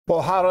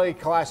Well, holiday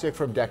classic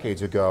from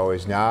decades ago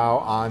is now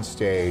on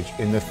stage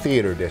in the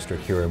theater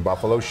district here in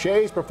Buffalo.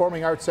 Shea's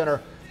Performing Arts Center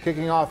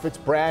kicking off its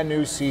brand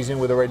new season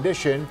with a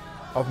rendition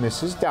of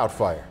Mrs.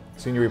 Doubtfire.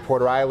 Senior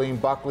reporter Eileen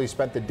Buckley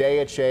spent the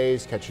day at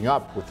Shea's catching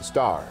up with the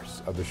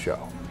stars of the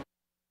show.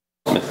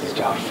 Mrs.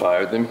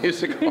 Doubtfire, the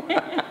musical.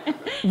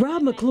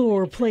 Rob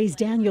McClure plays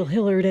Daniel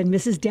Hillard and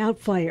Mrs.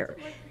 Doubtfire.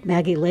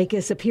 Maggie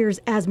Lakis appears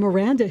as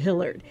Miranda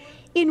Hillard.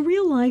 In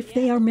real life,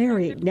 they are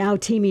married, now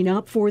teaming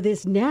up for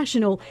this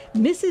national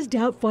Mrs.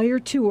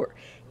 Doubtfire tour,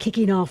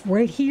 kicking off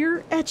right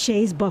here at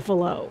Shea's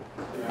Buffalo.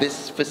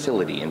 This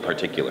facility in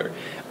particular,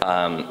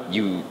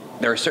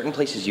 there are certain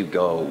places you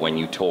go when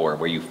you tour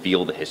where you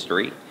feel the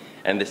history,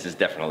 and this is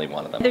definitely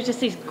one of them. There's just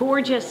these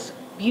gorgeous,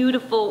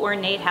 beautiful,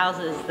 ornate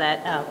houses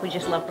that we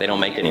just love. They don't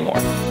make anymore.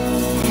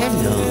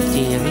 Hello,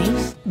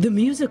 dearies. The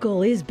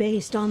musical is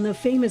based on the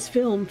famous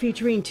film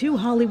featuring two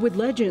Hollywood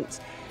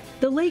legends,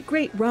 the late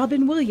great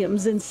Robin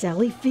Williams and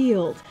Sally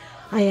Field.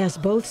 I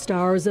asked both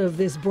stars of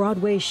this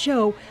Broadway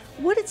show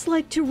what it's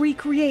like to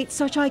recreate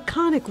such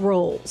iconic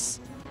roles.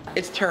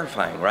 It's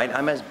terrifying, right?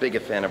 I'm as big a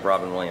fan of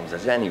Robin Williams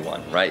as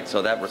anyone, right?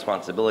 So that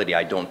responsibility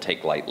I don't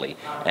take lightly.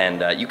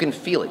 And you can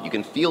feel it. You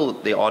can feel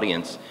the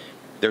audience.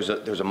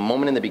 There's a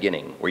moment in the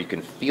beginning where you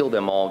can feel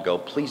them all go,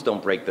 please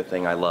don't break the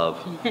thing I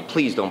love.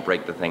 Please don't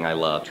break the thing I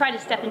love. Try to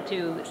step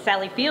into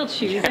Sally Field's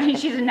shoes. I mean,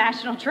 she's a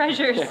national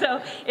treasure, so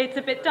it's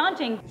a bit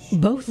daunting.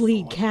 Both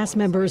lead cast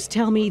members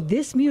tell me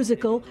this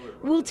musical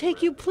will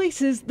take you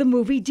places the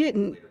movie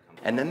didn't.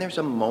 And then there's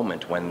a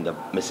moment when the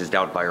Mrs.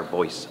 Doubtfire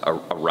voice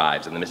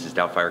arrives and the Mrs.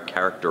 Doubtfire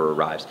character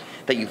arrives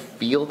that you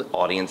feel the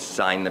audience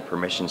sign the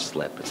permission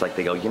slip. It's like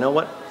they go, you know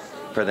what?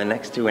 For the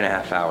next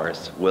 2.5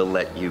 hours, we'll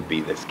let you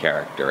be this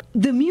character.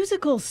 The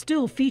musical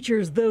still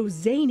features those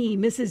zany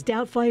Mrs.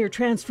 Doubtfire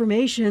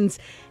transformations,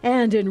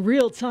 and in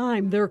real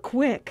time, they're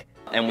quick.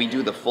 And we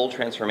do the full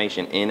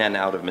transformation in and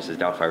out of Mrs.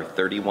 Doubtfire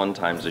 31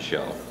 times a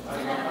show.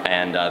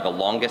 And the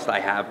longest I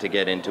have to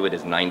get into it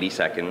is 90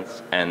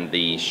 seconds, and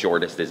the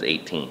shortest is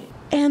 18.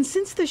 And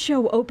since the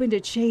show opened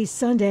at Shea's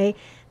Sunday,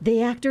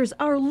 the actors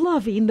are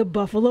loving the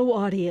Buffalo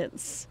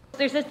audience.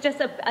 There's just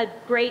a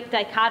great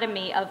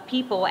dichotomy of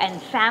people and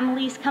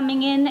families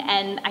coming in,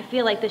 and I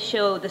feel like the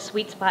show, the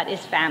sweet spot is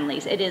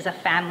families. It is a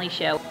family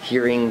show.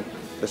 Hearing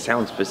The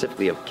sound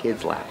specifically of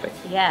kids laughing.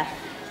 Yeah.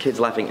 Kids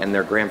laughing and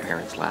their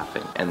grandparents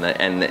laughing, and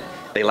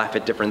they laugh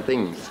at different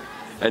things.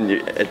 And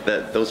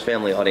those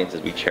family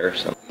audiences, we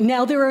cherish them.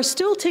 Now there are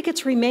still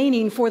tickets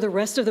remaining for the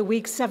rest of the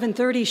week's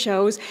 7:30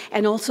 shows,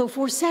 and also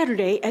for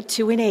Saturday at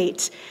 2 and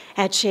 8.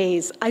 At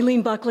Shea's,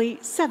 Eileen Buckley,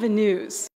 7 News.